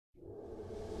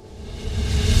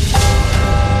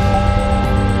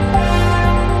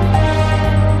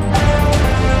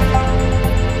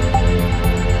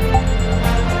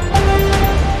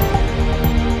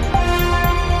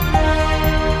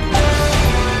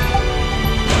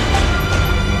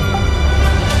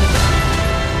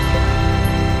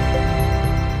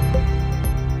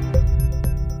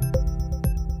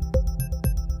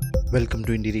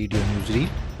to Indie Radio Newsreel.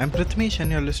 I'm Prathamesh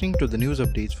and you're listening to the news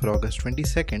updates for August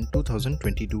 22nd,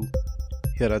 2022.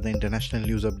 Here are the international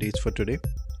news updates for today.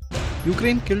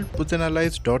 Ukraine killed Putin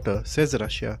ally's daughter, says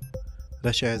Russia.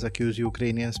 Russia has accused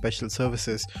Ukrainian special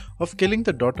services of killing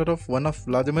the daughter of one of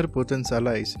Vladimir Putin's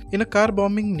allies in a car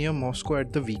bombing near Moscow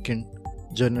at the weekend.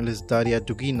 Journalist Daria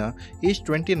Dugina, aged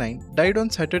 29, died on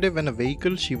Saturday when a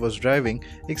vehicle she was driving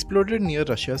exploded near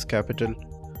Russia's capital.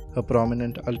 Her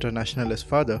prominent ultranationalist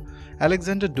father,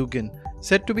 Alexander Dugin,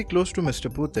 said to be close to Mr.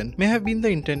 Putin, may have been the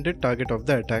intended target of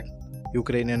the attack.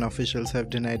 Ukrainian officials have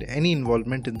denied any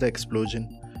involvement in the explosion.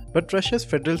 But Russia's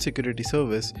Federal Security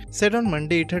Service said on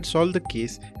Monday it had solved the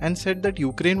case and said that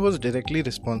Ukraine was directly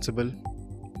responsible.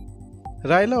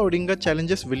 Raila Odinga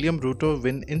challenges William Ruto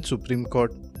win in Supreme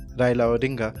Court. Raila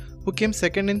Odinga, who came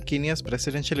second in Kenya's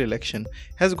presidential election,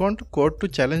 has gone to court to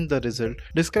challenge the result,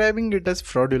 describing it as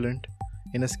fraudulent.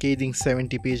 In a scathing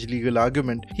 70-page legal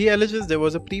argument, he alleges there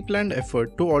was a pre-planned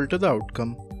effort to alter the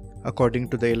outcome. According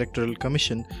to the Electoral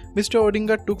Commission, Mr.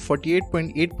 Odinga took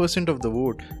 48.8% of the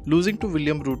vote, losing to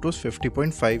William Ruto's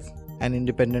 50.5%. An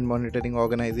independent monitoring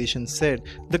organization said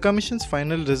the Commission's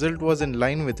final result was in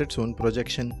line with its own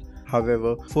projection.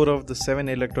 However, 4 of the 7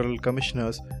 electoral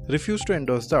commissioners refused to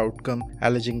endorse the outcome,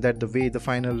 alleging that the way the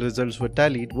final results were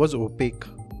tallied was opaque.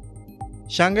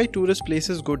 Shanghai tourist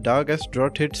places go dark as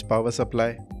drought hits power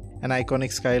supply. An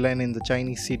iconic skyline in the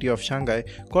Chinese city of Shanghai,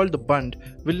 called the Bund,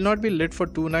 will not be lit for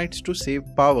 2 nights to save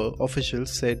power,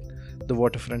 officials said. The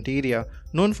waterfront area,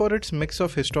 known for its mix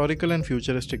of historical and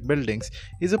futuristic buildings,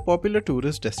 is a popular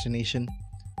tourist destination.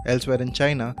 Elsewhere in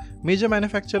China, major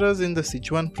manufacturers in the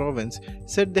Sichuan province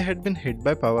said they had been hit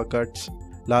by power cuts.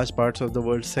 Large parts of the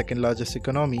world's second largest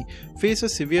economy face a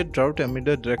severe drought amid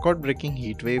a record-breaking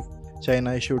heat wave.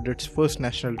 China issued its first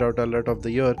national drought alert of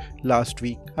the year last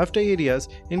week, after areas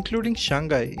including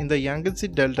Shanghai in the Yangtze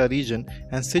Delta region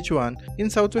and Sichuan in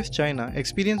southwest China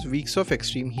experienced weeks of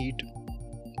extreme heat.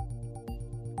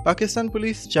 Pakistan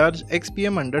police charge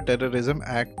ex-PM under Terrorism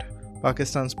Act.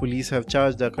 Pakistan's police have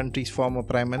charged the country's former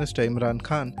Prime Minister Imran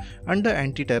Khan under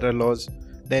anti-terror laws.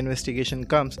 The investigation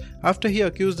comes after he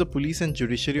accused the police and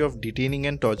judiciary of detaining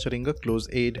and torturing a close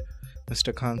aide.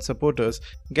 Mr. Khan's supporters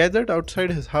gathered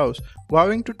outside his house,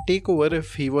 vowing to take over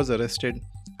if he was arrested.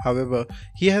 However,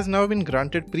 he has now been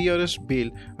granted pre-arrest bail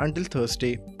until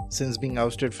Thursday. Since being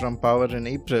ousted from power in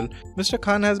April, Mr.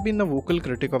 Khan has been a vocal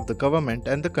critic of the government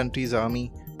and the country's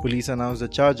army. Police announced the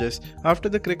charges after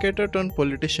the cricketer turned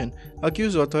politician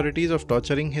accused authorities of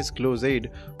torturing his close aide,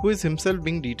 who is himself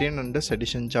being detained under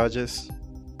sedition charges.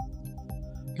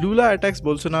 Lula attacks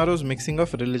Bolsonaro's mixing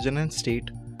of religion and state.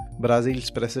 Brazil's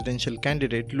presidential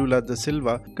candidate Lula da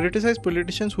Silva criticized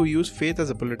politicians who use faith as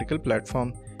a political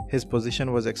platform. His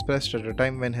position was expressed at a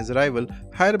time when his rival,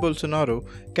 Jair Bolsonaro,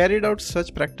 carried out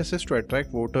such practices to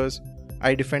attract voters.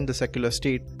 I defend the secular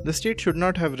state. The state should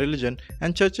not have religion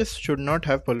and churches should not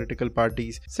have political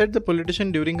parties, said the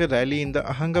politician during a rally in the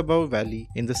Ahangabao Valley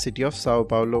in the city of Sao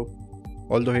Paulo.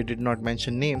 Although he did not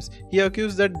mention names, he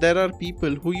accused that there are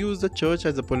people who use the church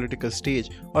as a political stage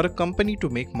or a company to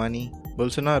make money.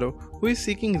 Bolsonaro, who is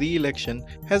seeking re-election,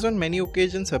 has on many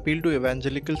occasions appealed to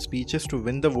evangelical speeches to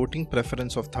win the voting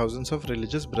preference of thousands of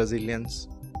religious Brazilians.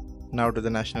 Now to the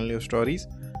national news stories.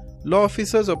 Law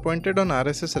officers appointed on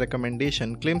RSS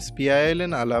recommendation claims PIL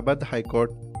in Allahabad High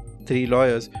Court. 3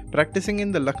 lawyers practicing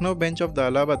in the Lucknow bench of the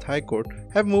Allahabad High Court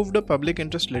have moved a public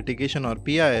interest litigation or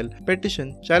PIL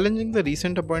petition challenging the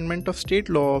recent appointment of state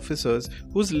law officers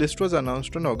whose list was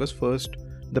announced on August 1st.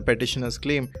 The petitioners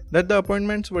claim that the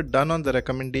appointments were done on the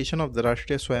recommendation of the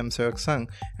Rashtriya Swayamsevak Sangh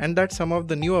and that some of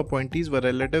the new appointees were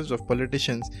relatives of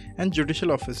politicians and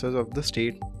judicial officers of the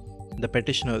state. The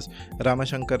petitioners,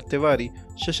 Ramashankar Tiwari,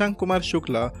 Shashank Kumar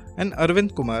Shukla, and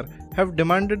Arvind Kumar, have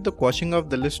demanded the quashing of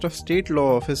the list of state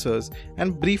law officers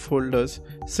and brief holders,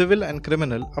 civil and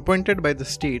criminal, appointed by the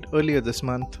state earlier this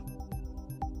month.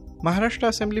 Maharashtra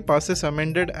Assembly passes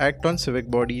amended Act on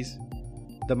Civic Bodies.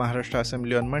 The Maharashtra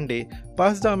Assembly on Monday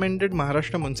passed the amended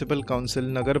Maharashtra Municipal Council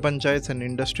Nagar Panchayats and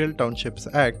Industrial Townships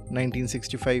Act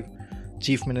 1965.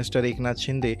 Chief Minister Eknath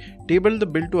Shinde tabled the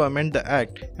bill to amend the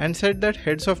act and said that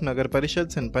heads of Nagar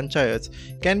Parishads and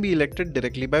Panchayats can be elected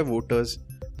directly by voters.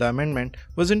 The amendment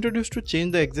was introduced to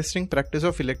change the existing practice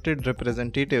of elected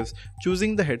representatives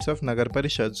choosing the heads of Nagar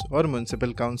Parishads or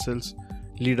municipal councils.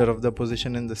 Leader of the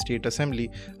opposition in the State Assembly,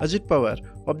 Ajit Pawar,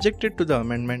 objected to the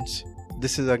amendments.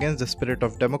 This is against the spirit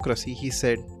of democracy, he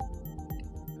said.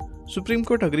 Supreme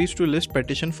Court agrees to list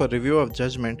petition for review of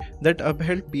judgment that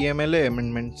upheld PMLA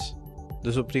amendments.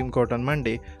 The Supreme Court on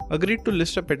Monday agreed to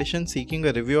list a petition seeking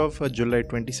a review of a July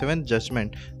 27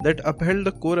 judgment that upheld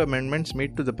the core amendments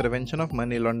made to the Prevention of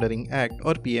Money Laundering Act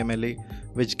or PMLA,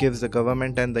 which gives the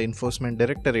government and the Enforcement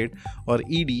Directorate or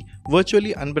ED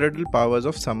virtually unbridled powers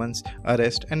of summons,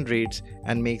 arrest and raids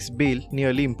and makes bail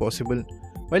nearly impossible,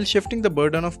 while shifting the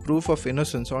burden of proof of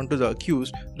innocence onto the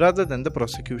accused rather than the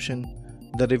prosecution.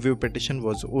 The review petition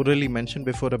was orally mentioned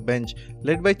before a bench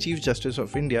led by Chief Justice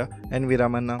of India N.V.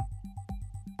 Ramanna.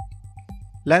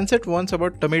 Lancet warns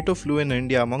about tomato flu in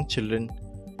India among children.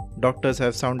 Doctors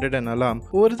have sounded an alarm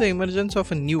over the emergence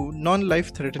of a new,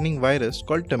 non-life-threatening virus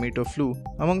called tomato flu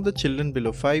among the children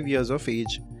below 5 years of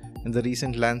age. In the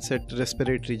recent Lancet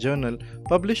Respiratory Journal,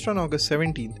 published on August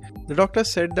 17th, the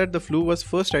doctors said that the flu was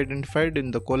first identified in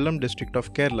the Kollam district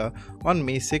of Kerala on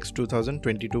May 6,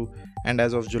 2022, and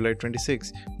as of July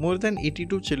 26, more than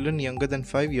 82 children younger than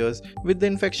 5 years with the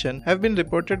infection have been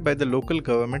reported by the local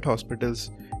government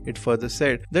hospitals. It further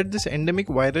said that this endemic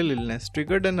viral illness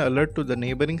triggered an alert to the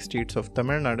neighboring states of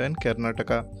Tamil Nadu and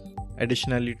Karnataka.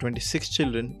 Additionally, 26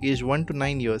 children aged 1 to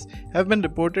 9 years have been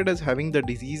reported as having the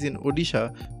disease in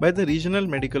Odisha by the Regional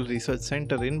Medical Research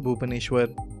Centre in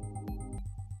Bhubaneswar.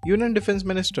 Union Defence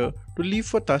Minister to leave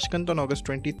for Tashkent on August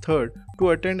 23rd to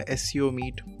attend SCO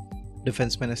meet.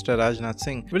 Defence Minister Rajnath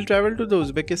Singh will travel to the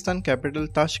Uzbekistan capital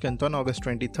Tashkent on August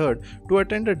 23rd to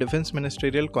attend a Defence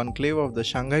Ministerial Conclave of the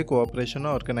Shanghai Cooperation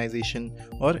Organization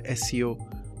or SCO.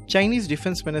 Chinese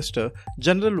Defense Minister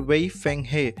General Wei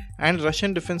Fenghe and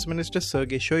Russian Defense Minister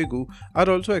Sergei Shoigu are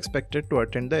also expected to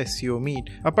attend the SCO meet,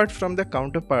 apart from their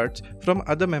counterparts from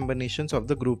other member nations of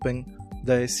the grouping.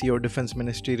 The SCO Defense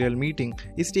Ministerial meeting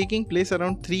is taking place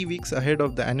around 3 weeks ahead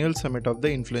of the annual summit of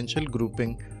the influential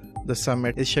grouping. The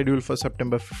summit is scheduled for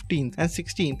September 15th and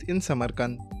 16th in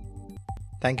Samarkand.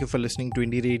 Thank you for listening to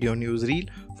Indie Radio Newsreel.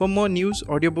 For more news,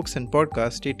 audiobooks and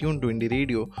podcasts, stay tuned to Indie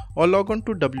Radio or log on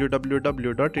to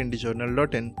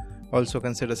www.indiejournal.in. Also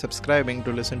consider subscribing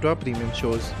to listen to our premium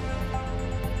shows.